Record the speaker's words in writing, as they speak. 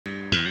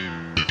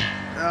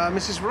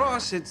Mrs.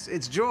 Ross,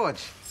 it's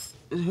George.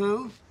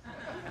 Who?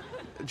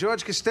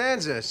 George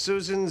Costanza,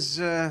 Susan's,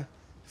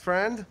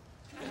 friend.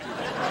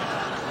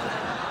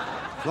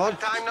 Long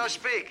time no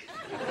speak.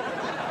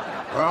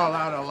 We're all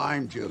out of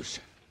lime juice.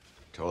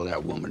 Told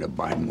that woman to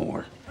buy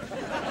more.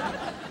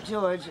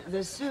 George,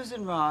 the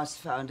Susan Ross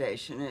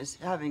Foundation is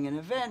having an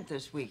event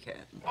this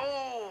weekend.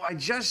 Oh, I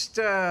just,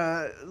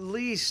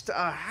 leased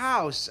a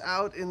house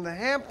out in the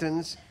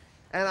Hamptons,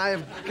 and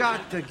I've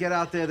got to get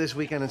out there this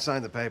weekend and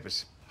sign the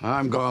papers.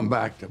 I'm going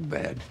back to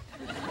bed.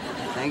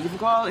 Thank you for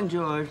calling,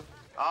 George.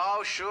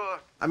 Oh, sure.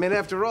 I mean,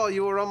 after all,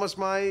 you were almost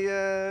my,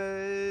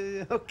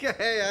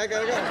 okay, I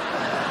gotta go.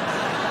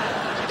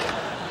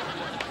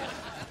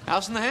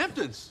 House in the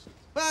Hamptons.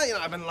 Well, you know,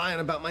 I've been lying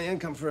about my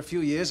income for a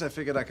few years. I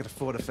figured I could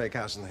afford a fake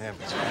house in the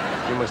Hamptons.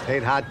 You must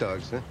hate hot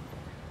dogs, huh?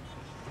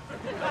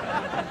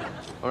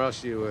 Or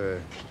else you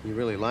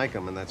really like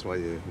them, and that's why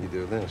you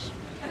do this.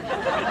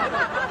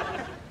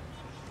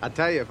 I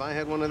tell you, if I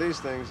had one of these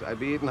things, I'd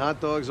be eating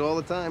hot dogs all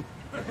the time.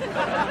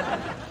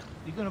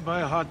 You gonna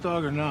buy a hot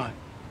dog or not?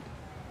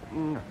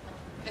 Mm.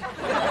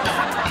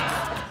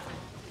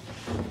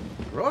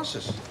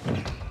 Ross's.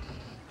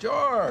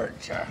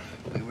 George,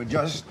 we were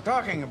just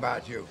talking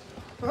about you.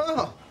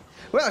 Oh,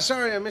 well,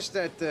 sorry I missed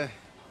that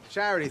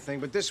charity thing,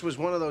 but this was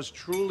one of those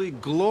truly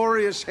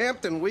glorious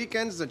Hampton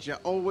weekends that you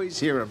always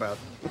hear about.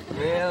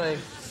 Really?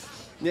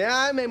 Yeah,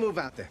 I may move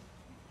out there.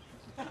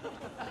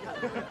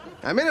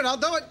 I'm in it, I'll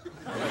do it.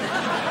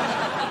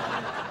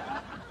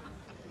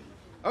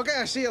 Okay,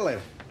 I'll see you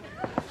later.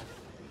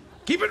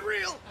 Keep it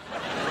real.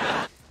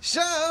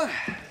 So,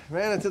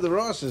 ran into the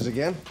Rosses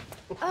again.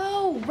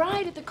 Oh,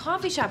 right, at the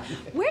coffee shop.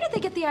 Where did they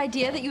get the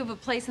idea that you have a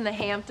place in the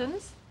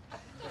Hamptons?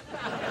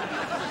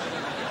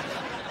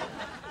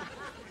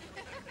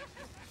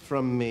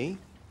 From me.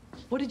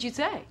 What did you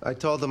say? I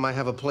told them I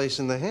have a place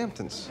in the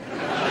Hamptons.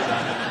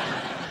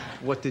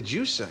 What did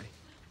you say?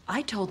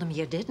 I told them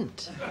you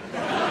didn't.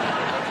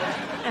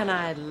 And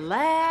I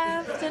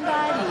laughed and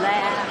I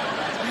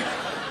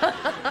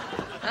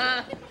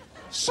laughed.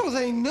 So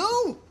they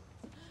knew?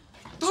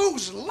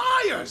 Those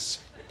liars!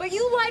 But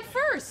you lied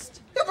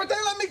first. Yeah, but they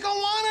let me go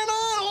on and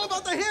on all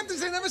about the Hamptons.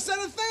 They never said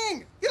a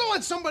thing. You don't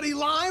let somebody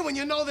lie when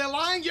you know they're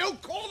lying. You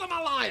call them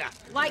a liar.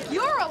 Like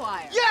you're a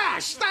liar.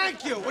 Yes,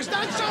 thank you. Was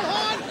that so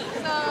hard?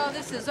 So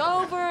this is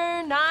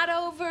over, not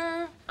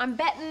over. I'm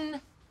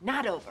betting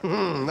not over.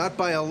 Not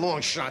by a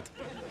long shot.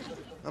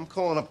 I'm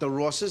calling up the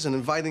Rosses and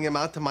inviting them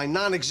out to my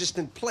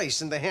non-existent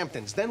place in the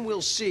Hamptons. Then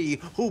we'll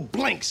see who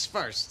blinks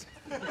first.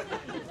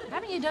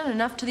 Haven't you done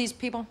enough to these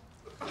people?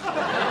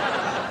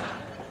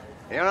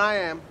 Here I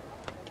am,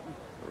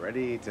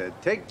 ready to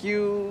take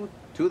you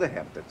to the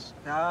Hamptons.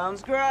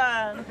 Sounds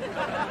grand.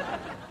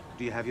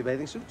 Do you have your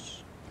bathing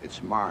suits?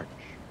 It's March.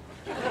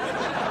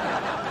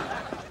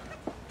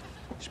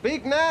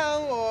 Speak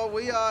now, or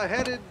we are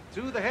headed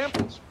to the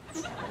Hamptons.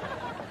 It's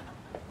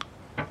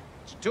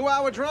a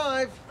 2-hour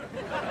drive.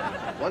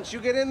 Once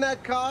you get in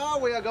that car,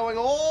 we are going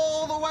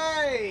all the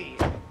way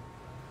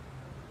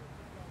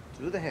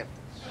to the Hamptons.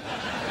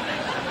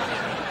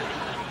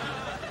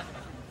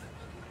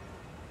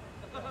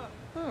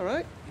 All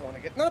right, you want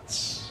to get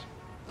nuts?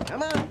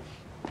 Come on.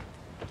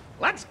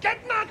 Let's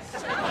get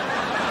nuts!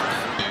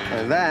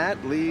 And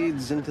that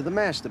leads into the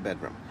master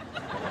bedroom.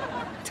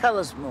 Tell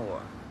us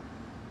more.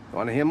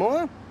 Want to hear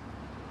more?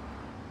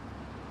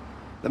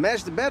 The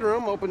master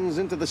bedroom opens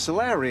into the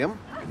solarium.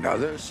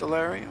 Another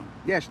solarium?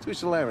 Yes, 2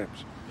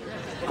 solariums.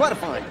 Quite a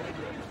find.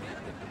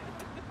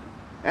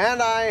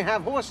 And I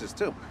have horses,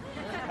 too.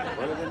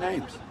 What are the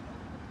names?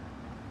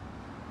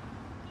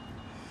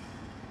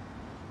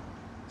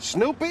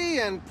 Snoopy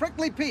and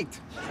Prickly Pete.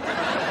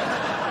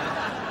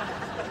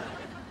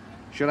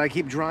 Should I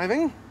keep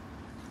driving?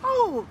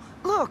 Oh,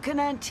 look, an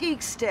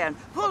antique stand.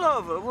 Pull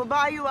over. We'll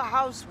buy you a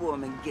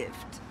housewarming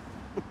gift.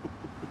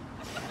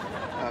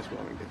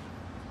 Housewarming gift.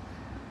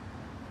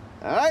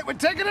 All right, we're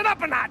taking it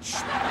up a notch.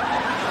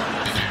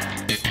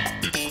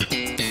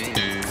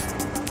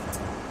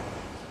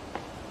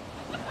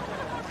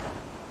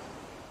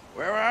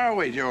 Where are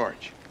we,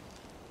 George?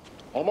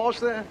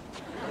 Almost there.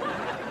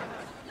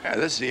 Yeah,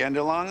 this is the end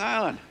of Long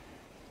Island.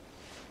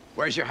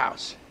 Where's your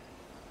house?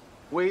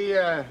 We,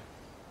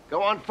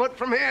 go on foot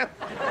from here?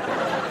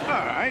 All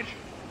right.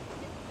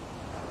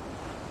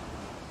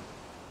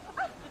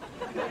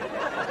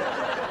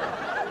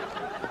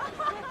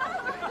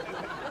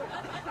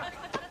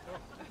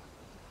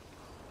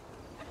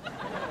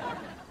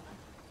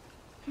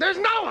 There's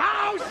no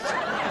house!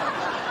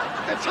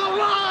 It's a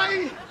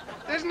lie!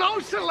 There's no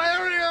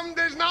solarium,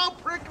 there's no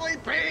Prickly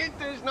Pete,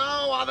 there's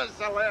no other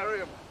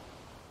solarium.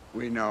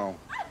 We know.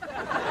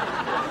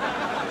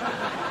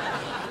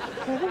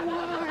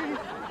 Why?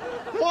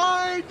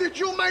 Why did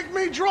you make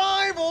me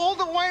drive all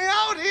the way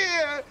out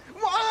here?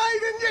 Why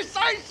didn't you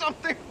say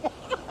something?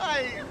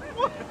 Why?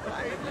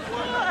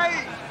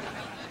 Why?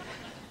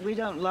 We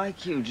don't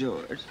like you,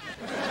 George.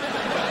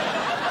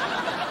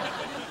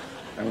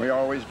 And we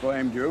always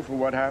blamed you for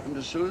what happened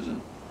to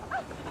Susan.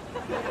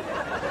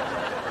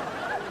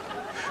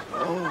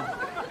 Oh.